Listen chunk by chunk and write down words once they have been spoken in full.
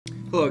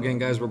Hello again,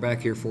 guys. We're back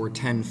here for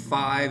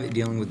 10.5,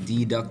 dealing with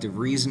deductive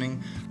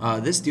reasoning.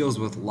 This deals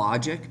with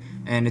logic,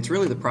 and it's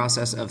really the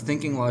process of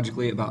thinking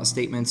logically about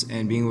statements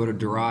and being able to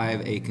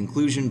derive a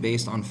conclusion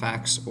based on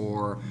facts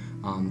or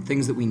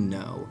things that we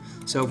know.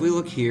 So if we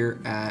look here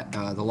at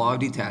the law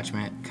of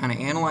detachment, kind of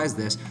analyze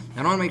this,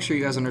 I want to make sure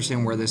you guys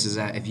understand where this is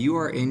at. If you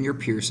are in your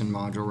Pearson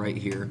module right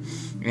here,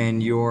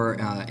 and you're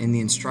in the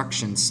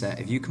instruction set,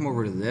 if you come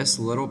over to this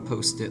little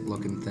post-it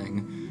looking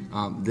thing,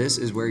 this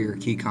is where your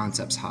key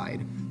concepts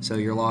hide. So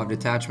your law of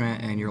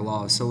detachment and your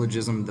law of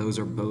syllogism, those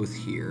are both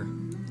here.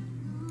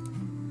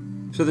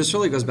 So this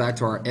really goes back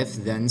to our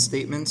if-then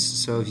statements.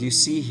 So if you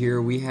see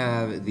here, we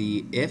have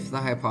the if the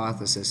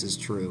hypothesis is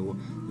true,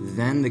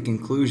 then the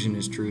conclusion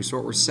is true. So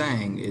what we're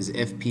saying is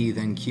if P,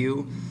 then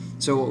Q.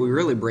 So what we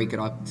really break it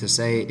up to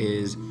say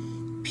is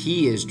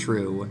P is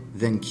true,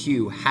 then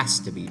Q has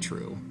to be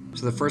true.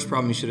 So the first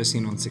problem you should have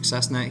seen on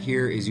SuccessNet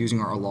here is using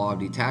our law of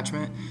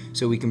detachment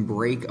so we can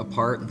break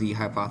apart the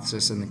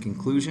hypothesis and the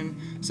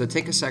conclusion. So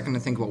take a second to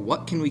think about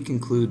what can we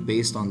conclude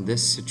based on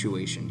this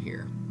situation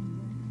here.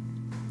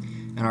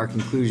 And our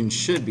conclusion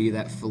should be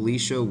that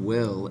Felicia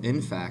will,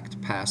 in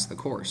fact, pass the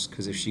course,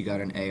 because if she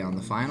got an A on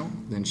the final,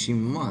 then she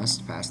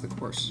must pass the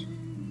course.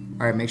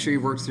 All right, make sure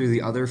you've worked through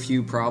the other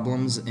few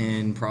problems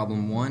in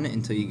problem 1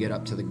 until you get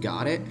up to the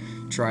got it.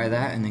 Try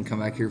that and then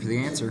come back here for the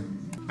answer.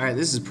 All right,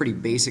 this is pretty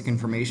basic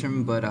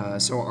information, but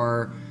so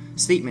our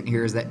statement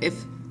here is that if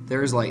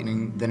there is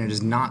lightning, then it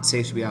is not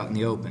safe to be out in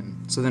the open.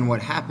 So then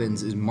what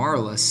happens is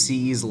Marla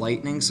sees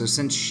lightning, so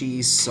since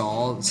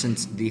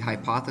the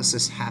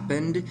hypothesis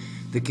happened,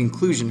 the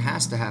conclusion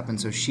has to happen,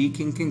 so she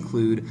can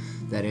conclude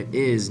that it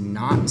is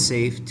not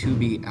safe to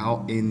be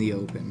out in the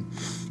open.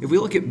 If we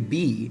look at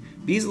B,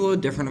 B is a little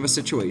different of a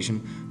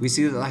situation. We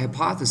see that the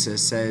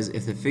hypothesis says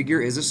if the figure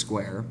is a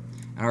square,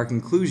 and our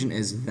conclusion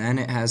is then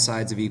it has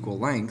sides of equal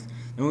length.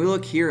 And we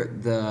look here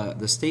at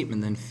the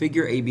statement, then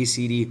figure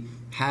ABCD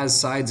has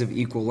sides of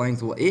equal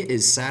length. Well, it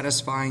is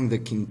satisfying the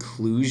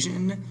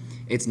conclusion.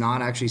 It's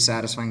not actually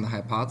satisfying the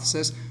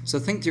hypothesis. So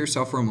think to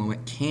yourself for a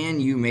moment,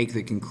 can you make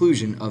the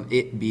conclusion of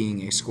it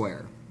being a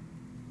square?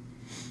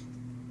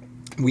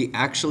 We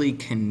actually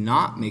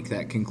cannot make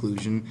that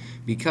conclusion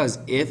because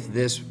if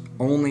this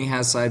only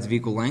has sides of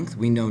equal length,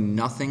 we know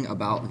nothing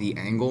about the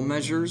angle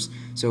measures,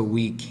 so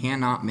we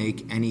cannot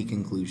make any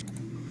conclusion.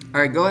 All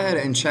right, go ahead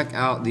and check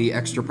out the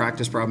extra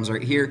practice problems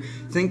right here.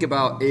 Think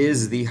about,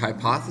 is the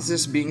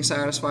hypothesis being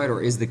satisfied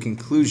or is the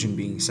conclusion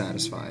being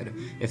satisfied?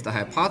 If the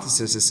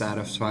hypothesis is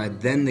satisfied,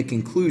 then the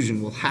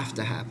conclusion will have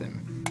to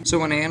happen. So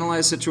when I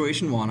analyze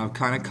situation 1, I've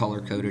kind of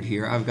color-coded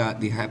here. I've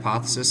got the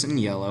hypothesis in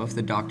yellow. If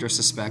the doctor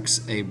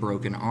suspects a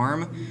broken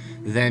arm,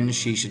 then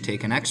she should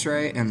take an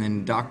x-ray, and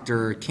then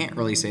doctor can't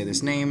really say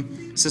this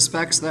name,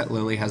 suspects that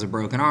Lily has a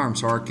broken arm.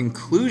 So our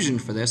conclusion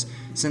for this,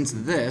 since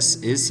this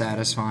is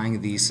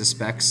satisfying the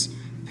suspects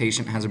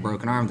patient has a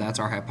broken arm, that's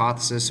our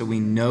hypothesis, so we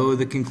know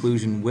the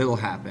conclusion will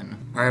happen.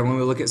 All right, when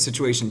we look at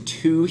situation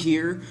 2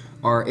 here,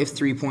 if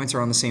 3 points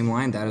are on the same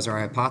line, that is our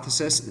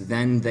hypothesis,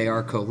 then they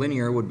are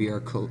collinear would be our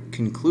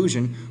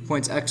conclusion.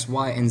 Points X,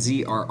 Y, and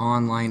Z are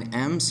on line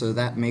M, so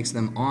that makes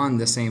them on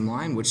the same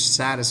line, which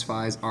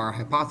satisfies our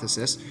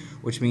hypothesis,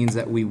 which means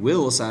that we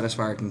will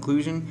satisfy our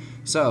conclusion.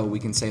 So we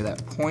can say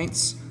that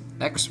points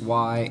X,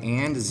 Y,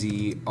 and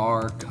Z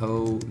are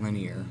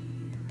collinear.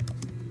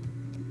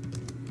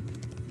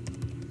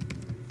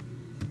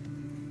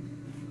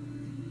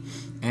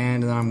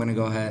 And then I'm going to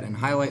go ahead and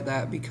highlight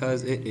that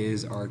because it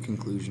is our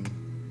conclusion.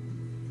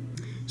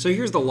 So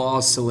here's the law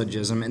of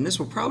syllogism, and this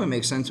will probably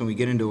make sense when we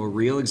get into a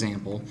real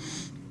example.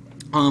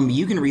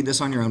 You can read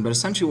this on your own, but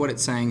essentially what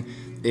it's saying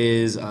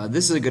is,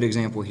 this is a good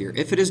example here.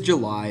 If it is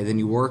July, then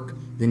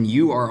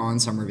you are on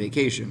summer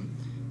vacation.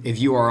 If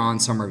you are on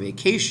summer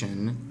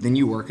vacation, then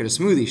you work at a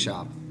smoothie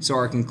shop. So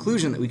our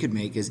conclusion that we could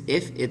make is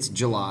if it's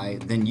July,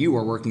 then you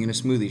are working in a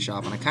smoothie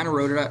shop. And I kind of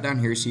wrote it out down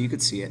here so you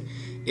could see it.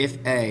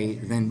 If A,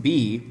 then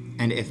B,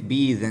 and if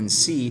B, then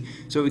C.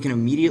 So what we can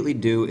immediately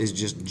do is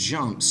just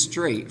jump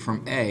straight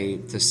from A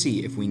to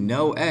C. If we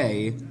know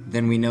A,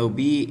 then we know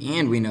B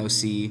and we know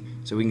C,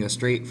 so we can go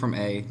straight from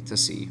A to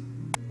C.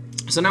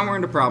 So now we're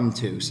into problem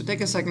 2. So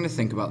take a second to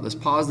think about this.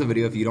 Pause the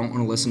video if you don't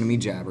want to listen to me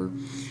jabber.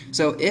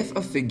 So if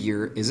a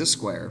figure is a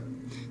square,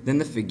 then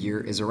the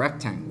figure is a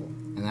rectangle.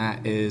 And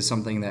that is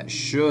something that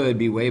should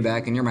be way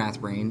back in your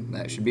math brain.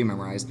 That should be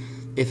memorized.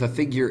 If a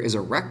figure is a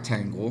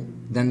rectangle,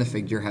 then the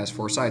figure has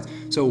 4 sides.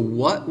 So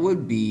what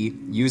would be,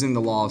 using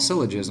the law of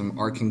syllogism,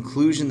 our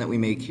conclusion that we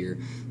make here?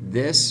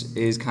 This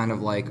is kind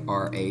of like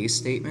our A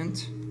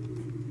statement,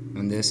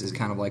 and this is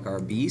kind of like our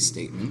B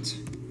statement.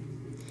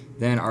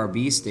 Then our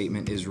B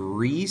statement is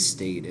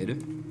restated,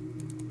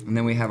 and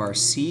then we have our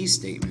C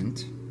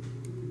statement.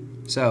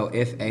 So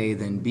if A,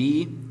 then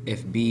B,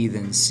 if B,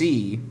 then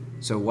C.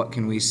 So what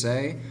can we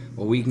say?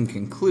 Well, we can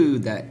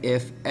conclude that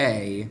if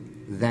A,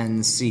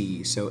 then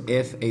C. So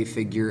if a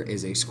figure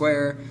is a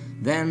square,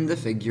 then the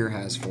figure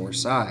has 4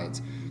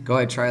 sides. Go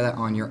ahead, try that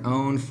on your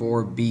own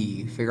for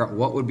B. Figure out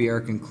what would be our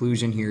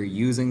conclusion here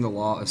using the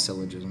law of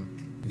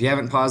syllogism. If you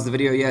haven't paused the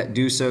video yet,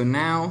 do so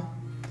now.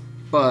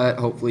 But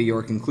hopefully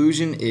your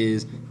conclusion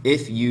is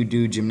if you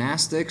do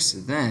gymnastics,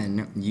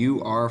 then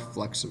you are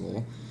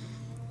flexible.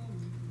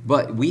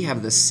 But we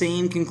have the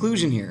same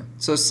conclusion here.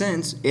 So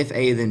since if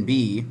A then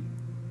B,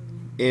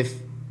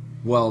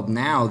 well,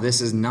 now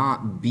this is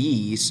not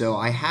B, so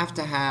I have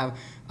to have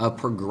a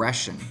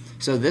progression.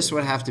 So this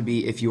would have to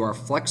be if you are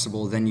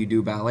flexible, then you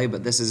do ballet,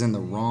 but this is in the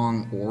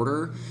wrong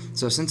order.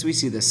 So since we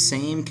see the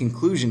same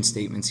conclusion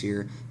statements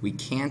here, we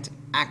can't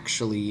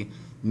actually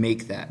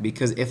make that,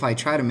 because if I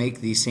try to make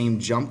the same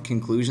jump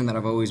conclusion that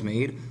I've always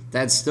made,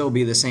 that'd still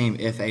be the same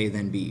if A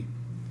then B.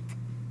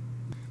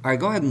 All right,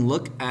 go ahead and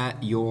look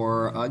at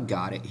your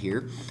got it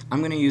here. I'm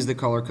going to use the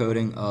color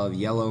coding of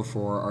yellow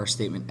for our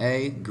statement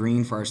A,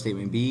 green for our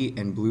statement B,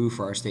 and blue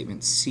for our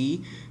statement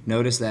C.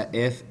 Notice that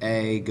if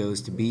A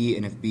goes to B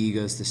and if B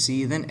goes to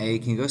C, then A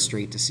can go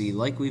straight to C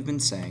like we've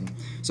been saying.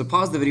 So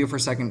pause the video for a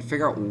second,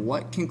 figure out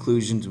what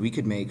conclusions we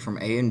could make from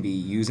A and B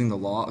using the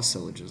law of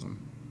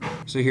syllogism.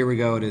 So here we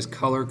go, it is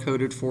color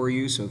coded for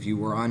you, so if you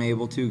were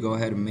unable to, go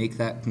ahead and make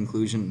that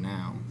conclusion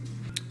now.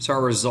 So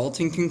our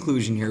resulting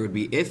conclusion here would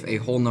be if a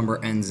whole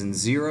number ends in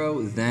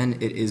 0, then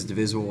it is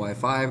divisible by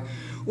 5,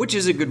 which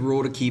is a good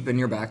rule to keep in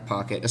your back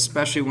pocket,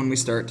 especially when we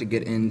start to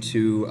get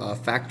into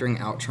factoring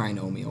out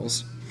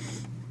trinomials.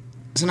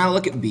 So now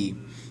look at B.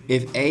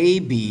 If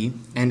AB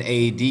and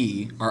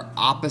AD are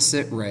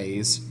opposite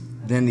rays,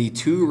 then the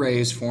two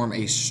rays form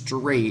a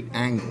straight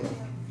angle.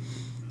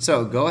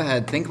 So go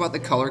ahead, think about the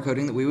color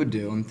coding that we would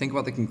do, and think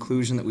about the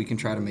conclusion that we can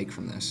try to make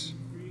from this.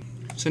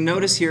 So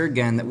notice here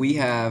again that we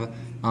have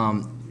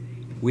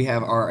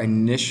our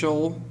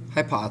initial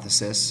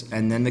hypothesis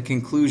and then the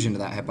conclusion to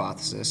that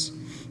hypothesis.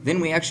 Then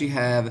we actually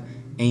have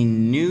a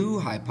new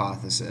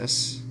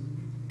hypothesis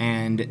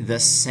and the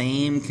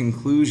same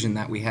conclusion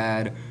that we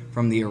had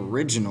from the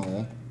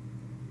original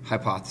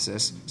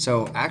hypothesis.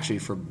 So actually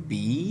for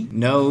B,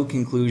 no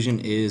conclusion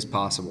is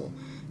possible.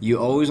 You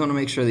always want to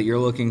make sure that you're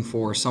looking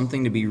for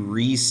something to be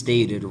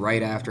restated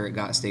right after it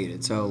got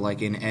stated. So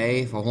like in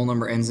A, if a whole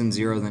number ends in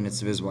 0, then it's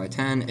divisible by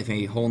 10. If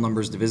a whole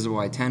number is divisible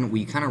by 10,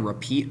 we kind of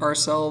repeat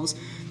ourselves.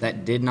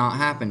 That did not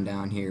happen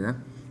down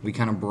here. We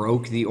kind of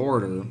broke the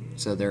order,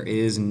 so there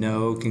is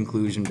no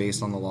conclusion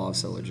based on the law of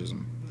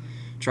syllogism.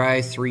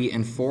 Try 3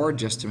 and 4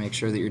 just to make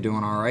sure that you're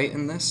doing all right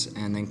in this,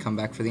 and then come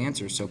back for the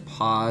answers. So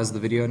pause the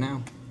video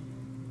now.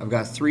 I've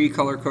got 3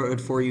 color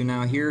coded for you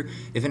now here.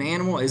 If an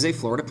animal is a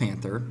Florida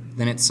panther,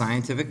 then its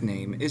scientific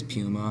name is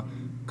Puma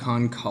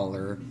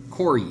concolor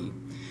corii.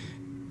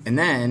 And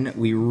then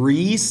we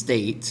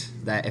restate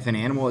that if an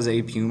animal is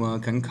a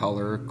Puma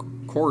concolor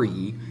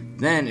corii,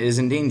 then it is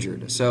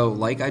endangered. So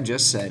like I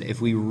just said, if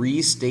we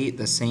restate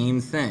the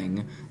same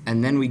thing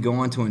and then we go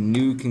on to a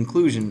new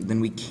conclusion, then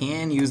we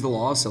can use the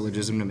law of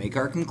syllogism to make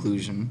our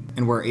conclusion,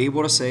 and we're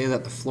able to say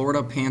that the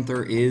Florida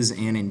panther is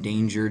an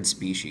endangered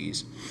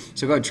species.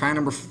 So go ahead, try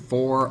number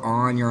 4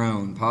 on your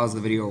own. Pause the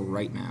video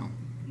right now.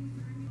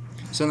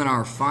 So then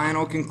our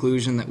final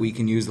conclusion that we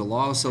can use the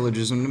law of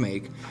syllogism to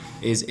make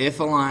is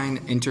if a line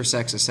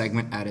intersects a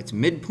segment at its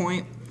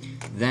midpoint,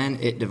 then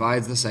it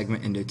divides the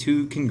segment into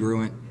 2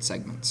 congruent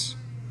segments.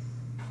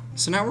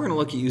 So now we're going to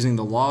look at using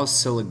the law of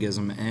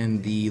syllogism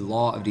and the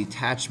law of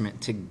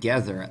detachment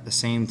together at the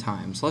same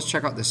time. So let's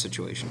check out this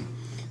situation.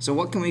 So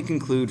what can we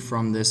conclude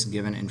from this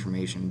given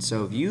information?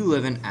 So if you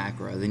live in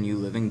Accra, then you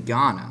live in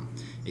Ghana.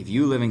 If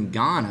you live in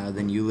Ghana,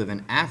 then you live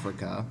in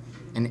Africa.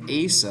 And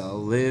Asa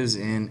lives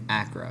in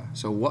Accra.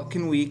 So what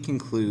can we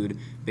conclude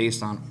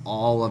based on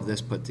all of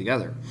this put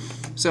together?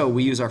 So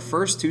we use our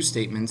first 2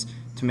 statements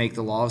to make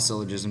the law of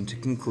syllogism to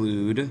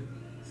conclude,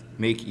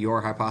 make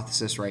your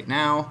hypothesis right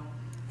now,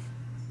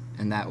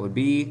 and that would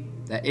be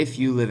that if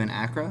you live in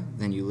Accra,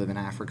 then you live in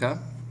Africa,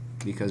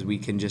 because we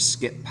can just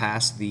skip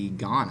past the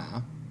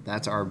Ghana.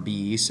 That's our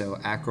B, so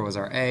Accra was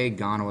our A,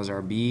 Ghana was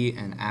our B,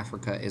 and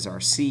Africa is our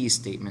C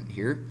statement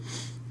here.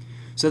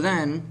 So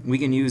then we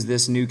can use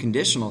this new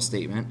conditional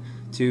statement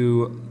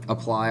to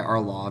apply our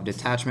law of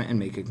detachment and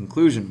make a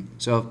conclusion.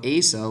 So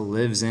if Asa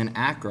lives in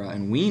Accra,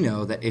 and we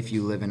know that if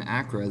you live in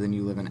Accra, then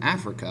you live in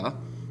Africa,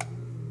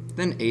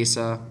 then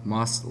Asa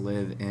must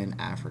live in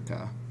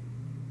Africa.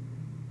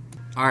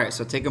 All right,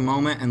 so take a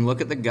moment and look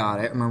at the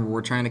got it. Remember,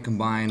 we're trying to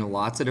combine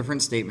lots of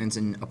different statements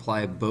and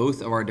apply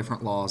both of our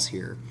different laws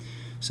here.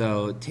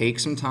 So take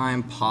some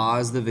time,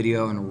 pause the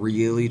video, and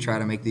really try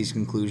to make these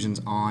conclusions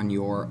on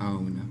your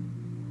own.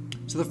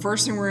 So the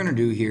first thing we're going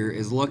to do here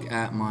is look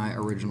at my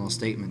original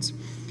statements.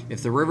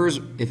 If a river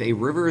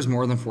is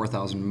more than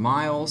 4,000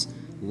 miles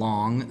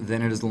long,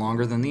 then it is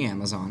longer than the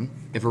Amazon.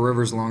 If a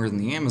river is longer than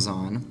the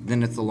Amazon,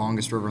 then it's the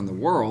longest river in the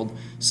world.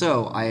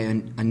 So I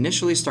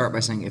initially start by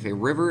saying if a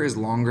river is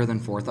longer than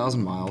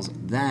 4,000 miles,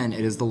 then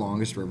it is the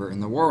longest river in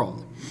the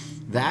world.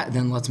 That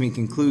then lets me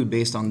conclude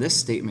based on this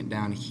statement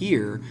down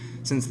here,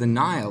 since the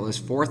Nile is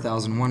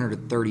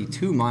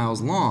 4,132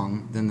 miles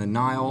long, then the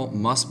Nile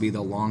must be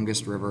the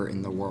longest river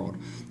in the world.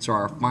 So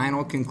our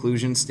final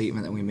conclusion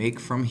statement that we make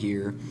from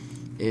here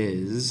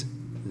is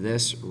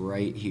this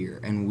right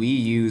here. And we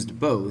used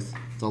both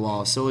the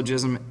law of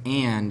syllogism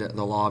and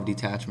the law of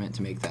detachment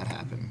to make that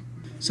happen.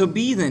 So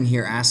B then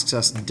here asks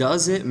us,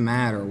 does it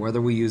matter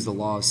whether we use the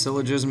law of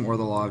syllogism or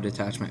the law of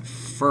detachment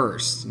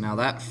first? Now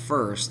that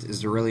first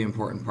is the really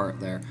important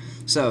part there.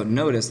 So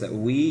notice that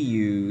we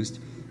used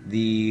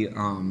the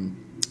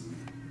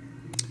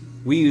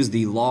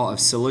law of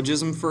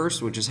syllogism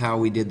first, which is how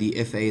we did the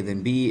if A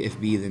then B, if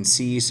B then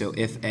C, so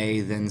if A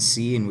then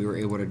C, and we were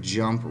able to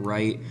jump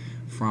right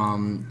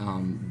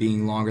from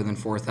being longer than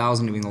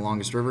 4,000 to being the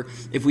longest river.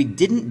 If we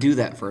didn't do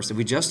that first, if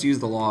we just used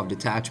the law of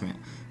detachment,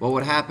 what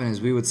would happen is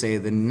we would say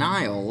the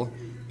Nile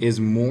is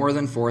more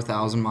than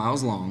 4,000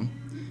 miles long,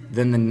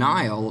 then the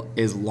Nile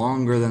is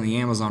longer than the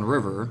Amazon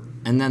River,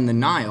 and then the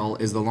Nile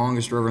is the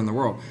longest river in the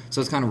world. So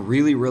it's kind of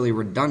really, really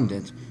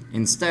redundant.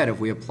 Instead, if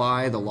we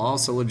apply the law of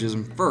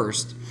syllogism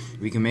first,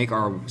 we can make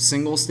our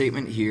single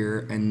statement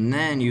here and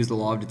then use the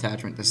law of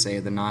detachment to say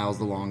the Nile is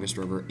the longest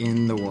river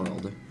in the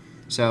world.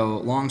 So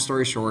long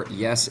story short,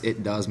 yes,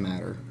 it does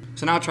matter.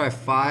 So now try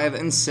 5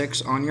 and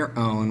 6 on your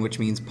own, which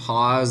means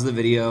pause the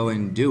video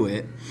and do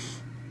it.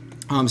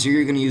 So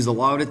you're going to use the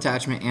law of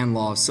detachment and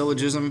law of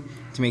syllogism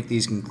to make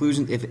these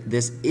conclusions. If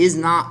this is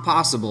not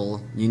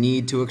possible, you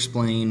need to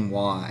explain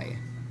why.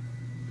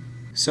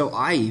 So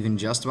I even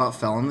just about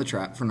fell in the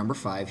trap for number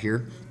 5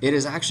 here. It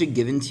is actually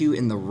given to you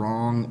in the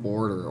wrong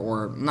order,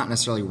 or not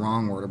necessarily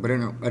wrong order, but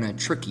in a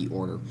tricky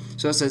order.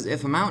 So it says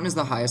if a mountain is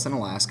the highest in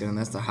Alaska, then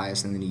that's the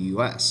highest in the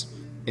U.S.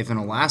 If an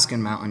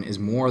Alaskan mountain is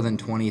more than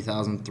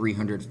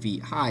 20,300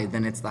 feet high,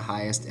 then it's the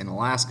highest in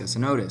Alaska. So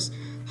notice,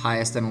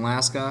 highest in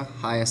Alaska,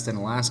 highest in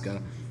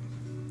Alaska.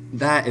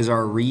 That is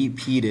our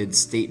repeated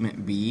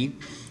statement B.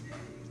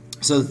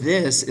 So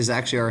this is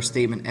actually our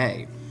statement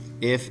A.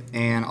 If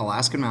an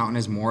Alaskan mountain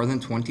is more than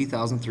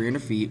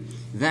 20,300 feet,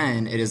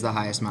 then it is the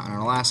highest mountain in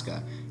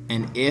Alaska.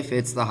 And if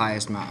it's the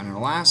highest mountain in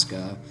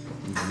Alaska,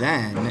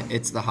 then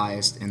it's the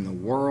highest in the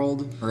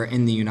world, or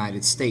in the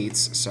United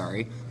States,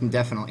 sorry,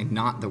 definitely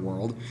not the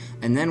world.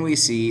 And then we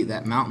see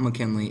that Mount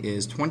McKinley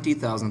is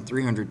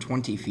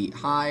 20,320 feet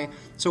high,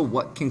 so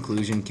what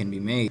conclusion can be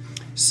made?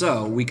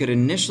 So we could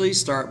initially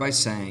start by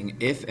saying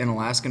if an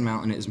Alaskan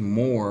mountain is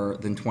more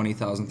than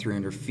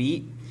 20,300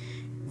 feet,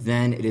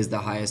 then it is the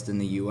highest in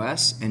the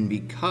U.S., and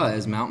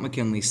because Mount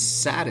McKinley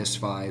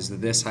satisfies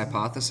this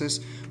hypothesis,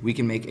 we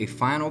can make a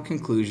final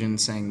conclusion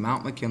saying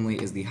Mount McKinley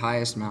is the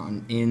highest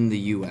mountain in the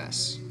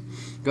U.S.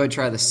 Go ahead and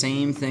try the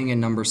same thing in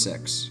number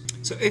 6.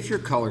 So if you're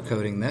color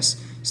coding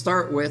this,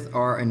 start with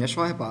our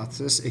initial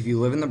hypothesis. If you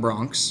live in the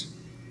Bronx,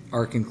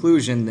 our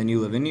conclusion, then you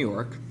live in New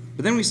York.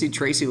 But then we see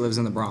Tracy lives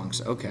in the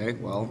Bronx. Okay,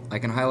 well, I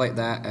can highlight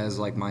that as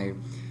like my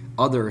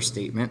other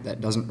statement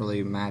that doesn't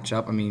really match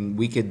up. I mean,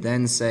 we could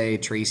then say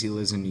Tracy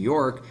lives in New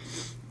York,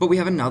 but we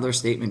have another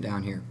statement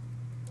down here.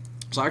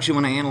 So actually,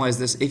 when I analyze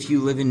this, if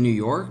you live in New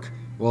York,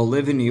 well,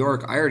 live in New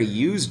York, I already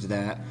used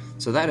that,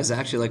 so that is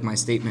actually like my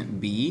statement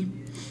B.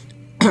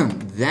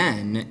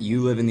 Then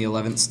you live in the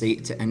 11th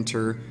state to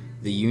enter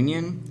the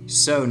Union.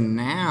 So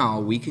now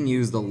we can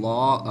use the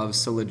law of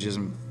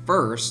syllogism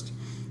first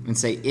and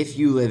say if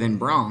you live in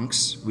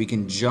Bronx, we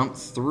can jump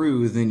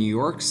through the New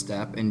York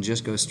step and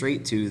just go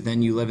straight to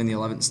then you live in the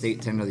 11th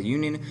state to enter the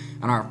Union,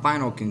 and our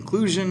final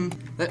conclusion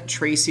that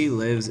Tracy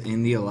lives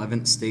in the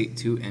 11th state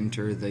to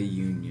enter the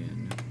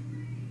Union.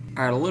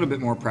 All right, a little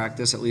bit more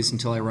practice, at least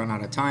until I run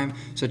out of time.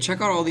 So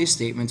check out all these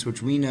statements,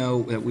 which we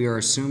know that we are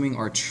assuming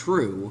are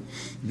true.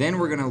 Then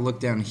we're going to look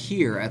down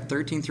here at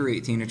 13 through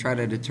 18 to try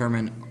to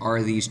determine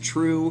are these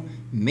true,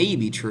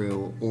 maybe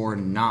true, or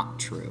not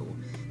true.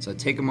 So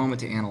take a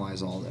moment to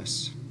analyze all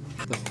this.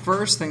 The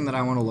first thing that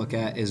I want to look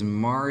at is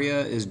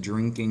Maria is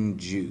drinking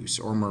juice,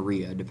 or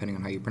Maria, depending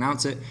on how you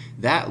pronounce it.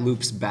 That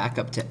loops back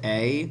up to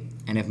A,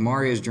 and if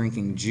Maria is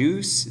drinking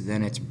juice,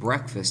 then it's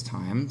breakfast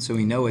time, so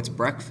we know it's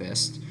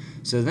breakfast.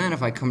 So then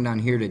if I come down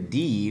here to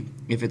D,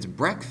 if it's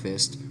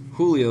breakfast,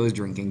 Julio is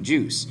drinking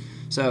juice.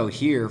 So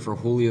here for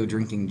Julio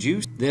drinking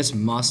juice, this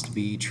must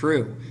be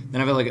true.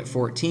 Then if I look at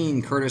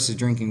 14, Curtis is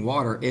drinking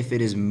water. If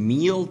it is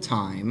meal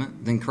time,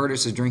 then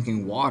Curtis is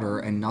drinking water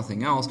and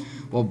nothing else.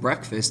 Well,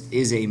 breakfast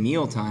is a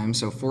meal time,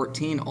 so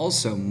 14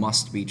 also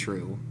must be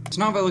true. So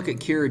now if I look at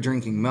Kira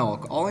drinking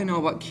milk, all I know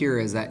about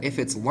Kira is that if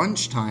it's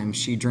lunchtime,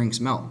 she drinks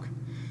milk.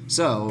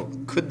 So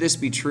could this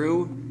be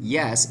true?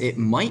 Yes, it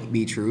might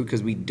be true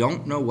because we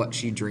don't know what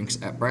she drinks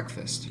at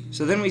breakfast.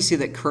 So then we see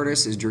that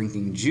Curtis is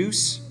drinking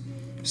juice.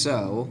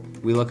 So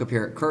we look up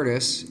here at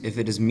Curtis. If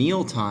it is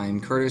mealtime,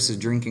 Curtis is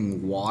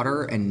drinking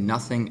water and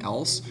nothing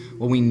else.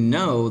 Well, we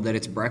know that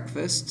it's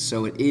breakfast,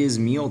 so it is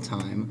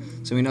mealtime.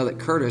 So we know that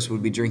Curtis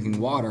would be drinking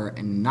water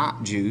and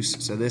not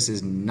juice, so this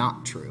is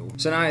not true.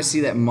 So now I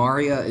see that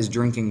Maria is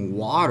drinking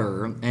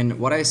water, and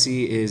what I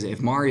see is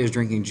if Maria is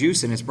drinking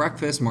juice and it's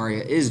breakfast,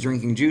 Maria is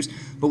drinking juice,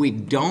 but we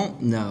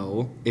don't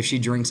know if she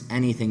drinks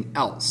anything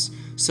else.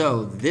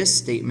 So this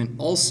statement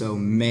also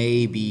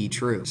may be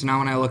true. So now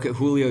when I look at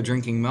Julio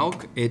drinking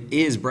milk, it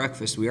is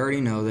breakfast. We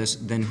already know this.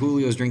 Then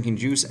Julio's drinking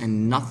juice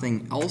and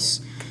nothing else.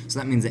 So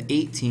that means that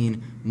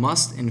 18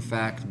 must in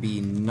fact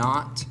be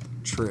not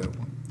true.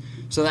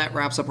 So that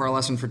wraps up our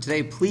lesson for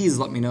today. Please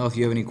let me know if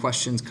you have any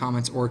questions,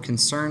 comments, or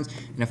concerns.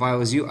 And if I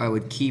was you, I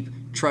would keep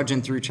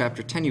trudging through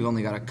Chapter 10. You've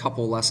only got a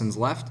couple lessons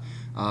left,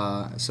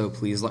 so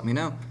please let me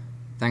know.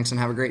 Thanks and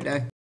have a great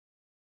day.